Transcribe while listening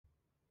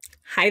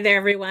Hi there,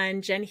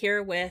 everyone. Jen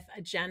here with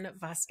Jen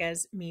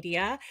Vasquez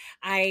Media.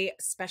 I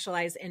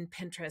specialize in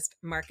Pinterest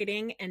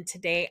marketing, and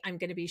today I'm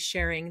going to be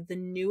sharing the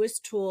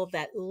newest tool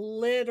that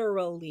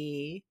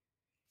literally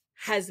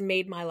has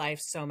made my life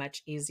so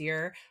much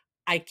easier.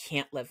 I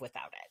can't live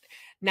without it.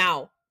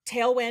 Now,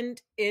 Tailwind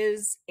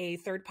is a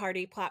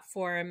third-party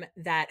platform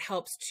that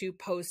helps to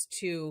post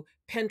to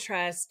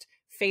Pinterest,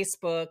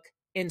 Facebook,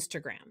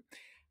 Instagram.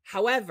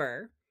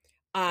 However,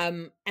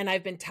 and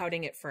I've been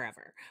touting it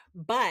forever,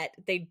 but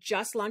they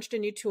just launched a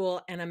new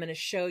tool and I'm going to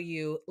show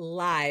you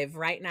live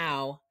right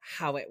now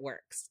how it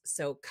works.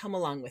 So come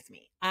along with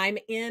me. I'm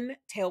in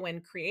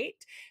Tailwind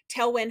Create.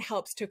 Tailwind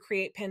helps to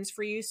create pins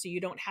for you so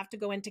you don't have to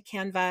go into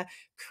Canva,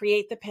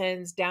 create the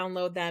pins,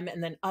 download them,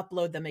 and then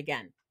upload them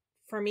again.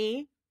 For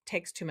me,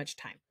 takes too much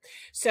time.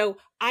 So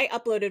I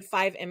uploaded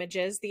 5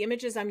 images. The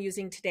images I'm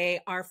using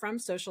today are from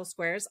Social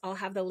Squares. I'll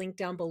have the link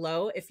down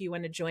below if you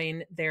want to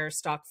join their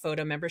stock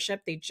photo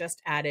membership. They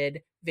just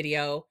added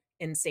video,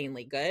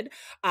 insanely good.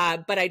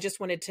 But I just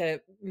wanted to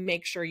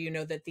make sure you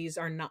know that these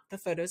are not the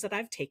photos that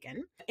I've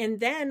taken. And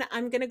then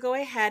I'm going to go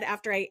ahead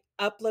after I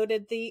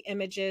uploaded the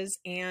images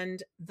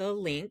and the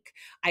link,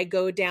 I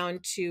go down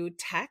to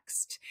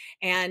text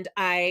and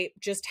I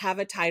just have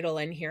a title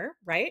in here,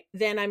 right?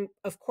 Then I'm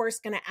of course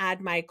going to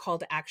add my call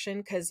to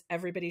action because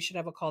everybody should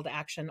have a call to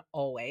action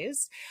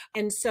always.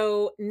 And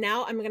so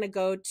now I'm going to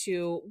go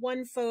to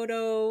one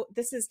photo.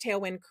 This is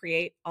Tailwind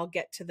Create. I'll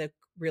get to the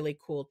really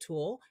cool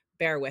tool.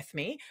 Bear with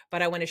me,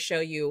 but I want to show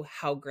you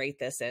how great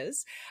this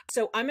is.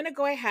 So I'm going to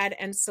go ahead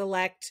and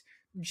select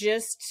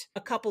just a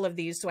couple of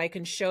these so I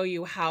can show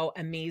you how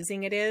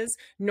amazing it is.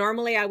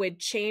 Normally I would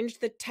change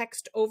the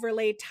text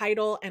overlay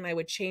title and I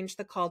would change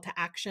the call to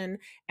action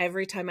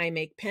every time I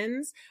make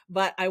pins,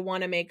 but I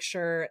want to make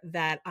sure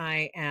that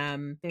I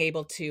am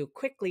able to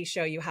quickly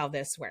show you how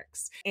this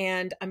works.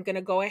 And I'm going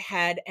to go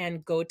ahead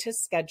and go to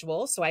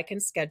schedule so I can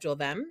schedule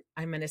them.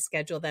 I'm going to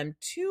schedule them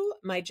to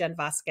my Jen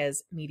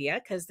Vasquez Media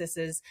because this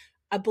is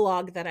a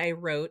blog that I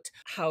wrote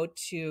how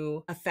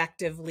to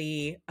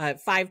effectively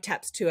 5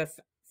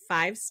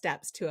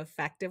 steps to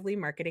effectively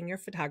marketing your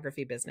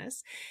photography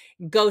business.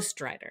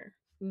 Ghostwriter.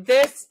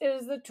 This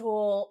is the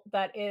tool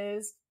that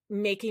is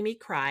making me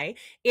cry.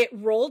 It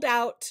rolled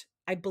out,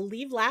 I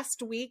believe,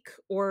 last week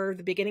or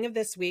the beginning of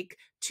this week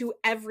to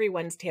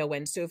everyone's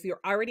Tailwind. So if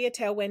you're already a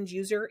Tailwind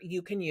user,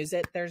 you can use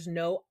it. There's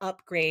no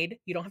upgrade.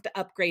 You don't have to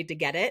upgrade to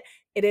get it.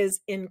 It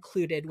is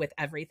included with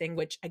everything,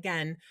 which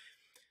again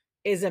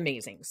is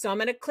amazing. So I'm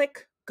going to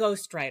click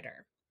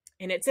Ghostwriter.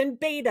 And it's in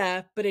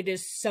beta, but it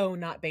is so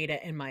not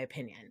beta in my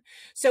opinion.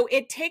 So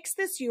it takes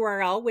this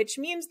URL, which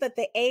means that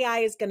the AI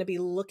is going to be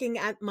looking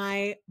at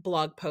my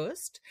blog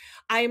post.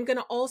 I am going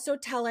to also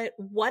tell it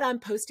what I'm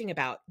posting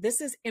about. This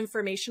is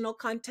informational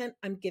content.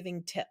 I'm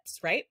giving tips,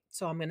 right?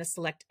 So I'm going to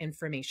select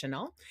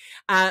informational.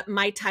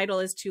 My title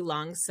is too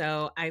long,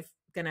 so I'm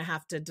going to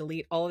have to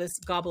delete all this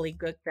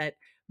gobbledygook that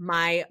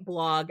my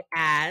blog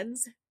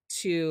adds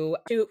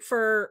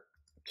for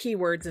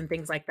keywords and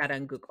things like that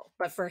on Google.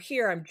 But for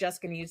here, I'm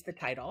just going to use the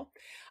title.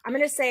 I'm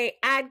going to say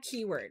add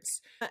keywords.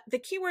 The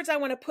keywords I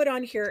want to put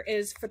on here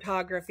is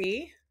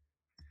photography,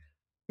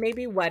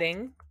 maybe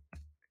wedding,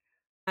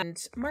 and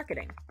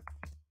marketing,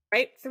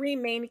 right? 3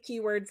 main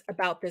keywords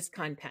about this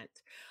content.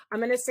 I'm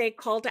going to say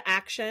call to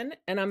action,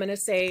 and I'm going to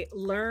say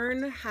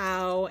learn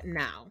how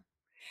now.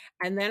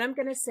 And then I'm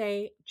going to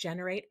say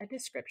generate a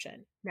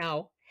description.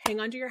 Now, hang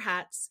on to your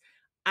hats.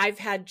 I've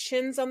had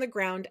chins on the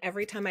ground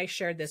every time I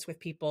shared this with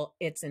people.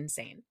 It's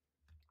insane.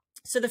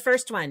 So the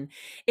first one,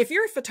 if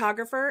you're a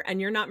photographer and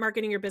you're not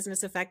marketing your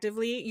business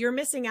effectively, you're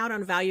missing out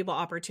on valuable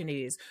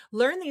opportunities.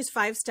 Learn these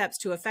 5 steps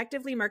to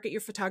effectively market your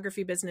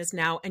photography business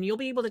now, and you'll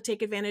be able to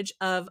take advantage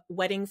of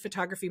wedding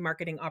photography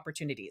marketing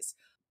opportunities.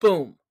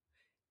 Boom.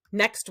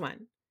 Next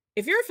one.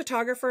 If you're a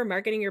photographer,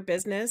 marketing your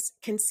business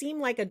can seem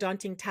like a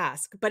daunting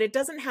task, but it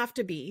doesn't have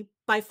to be.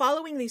 By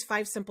following these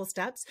 5 simple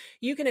steps,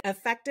 you can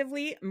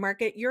effectively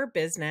market your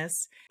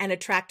business and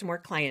attract more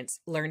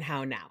clients. Learn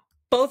how now.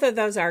 Both of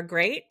those are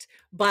great,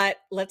 but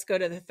let's go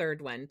to the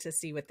third one to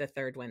see what the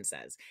third one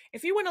says.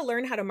 If you want to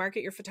learn how to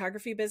market your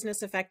photography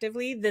business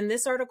effectively, then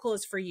this article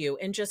is for you.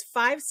 In just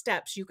 5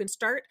 steps, you can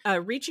start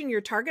reaching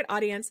your target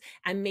audience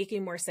and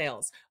making more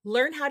sales.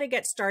 Learn how to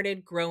get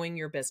started growing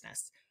your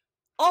business.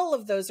 All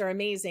of those are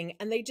amazing,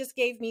 and they just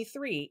gave me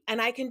 3,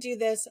 and I can do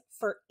this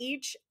for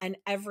each and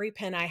every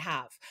pin I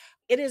have.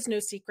 It is no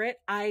secret,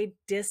 I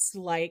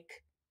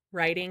dislike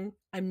writing.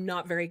 I'm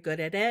not very good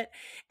at it.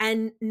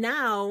 And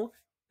now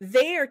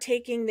they are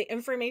taking the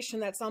information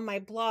that's on my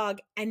blog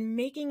and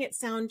making it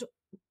sound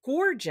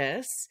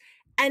gorgeous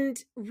and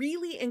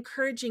really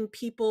encouraging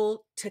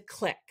people to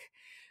click.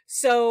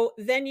 So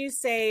then you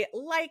say,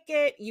 like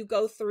it, you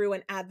go through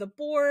and add the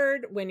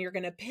board when you're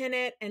going to pin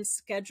it and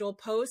schedule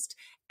post,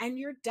 and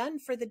you're done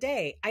for the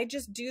day. I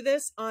just do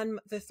this on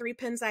the 3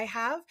 pins I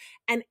have,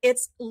 and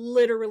it's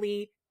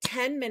literally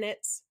 10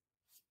 minutes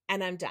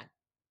and I'm done.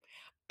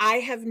 I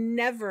have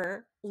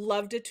never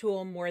loved a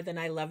tool more than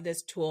I love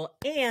this tool.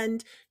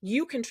 And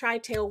you can try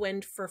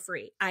Tailwind for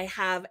free. I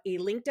have a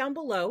link down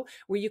below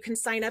where you can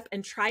sign up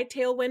and try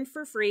Tailwind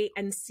for free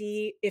and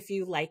see if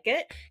you like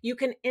it. You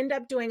can end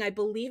up doing, I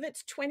believe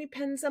it's 20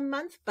 pins a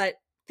month, but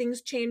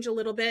things change a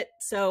little bit.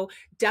 So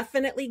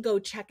definitely go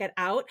check it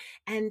out.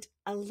 And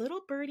a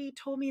little birdie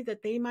told me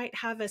that they might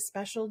have a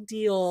special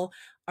deal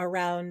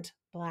around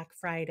Black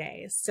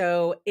Friday.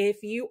 So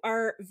if you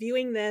are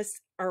viewing this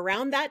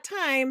around that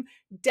time,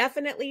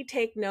 definitely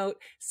take note,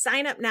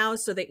 sign up now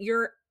so that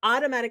you're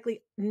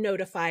automatically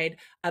notified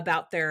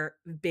about their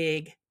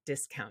big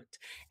discount.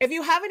 If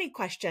you have any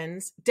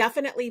questions,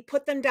 definitely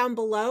put them down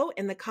below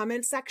in the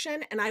comments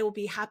section and I will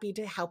be happy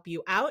to help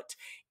you out.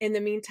 In the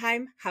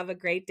meantime, have a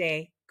great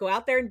day. Go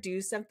out there and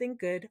do something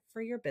good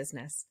for your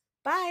business.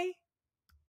 Bye.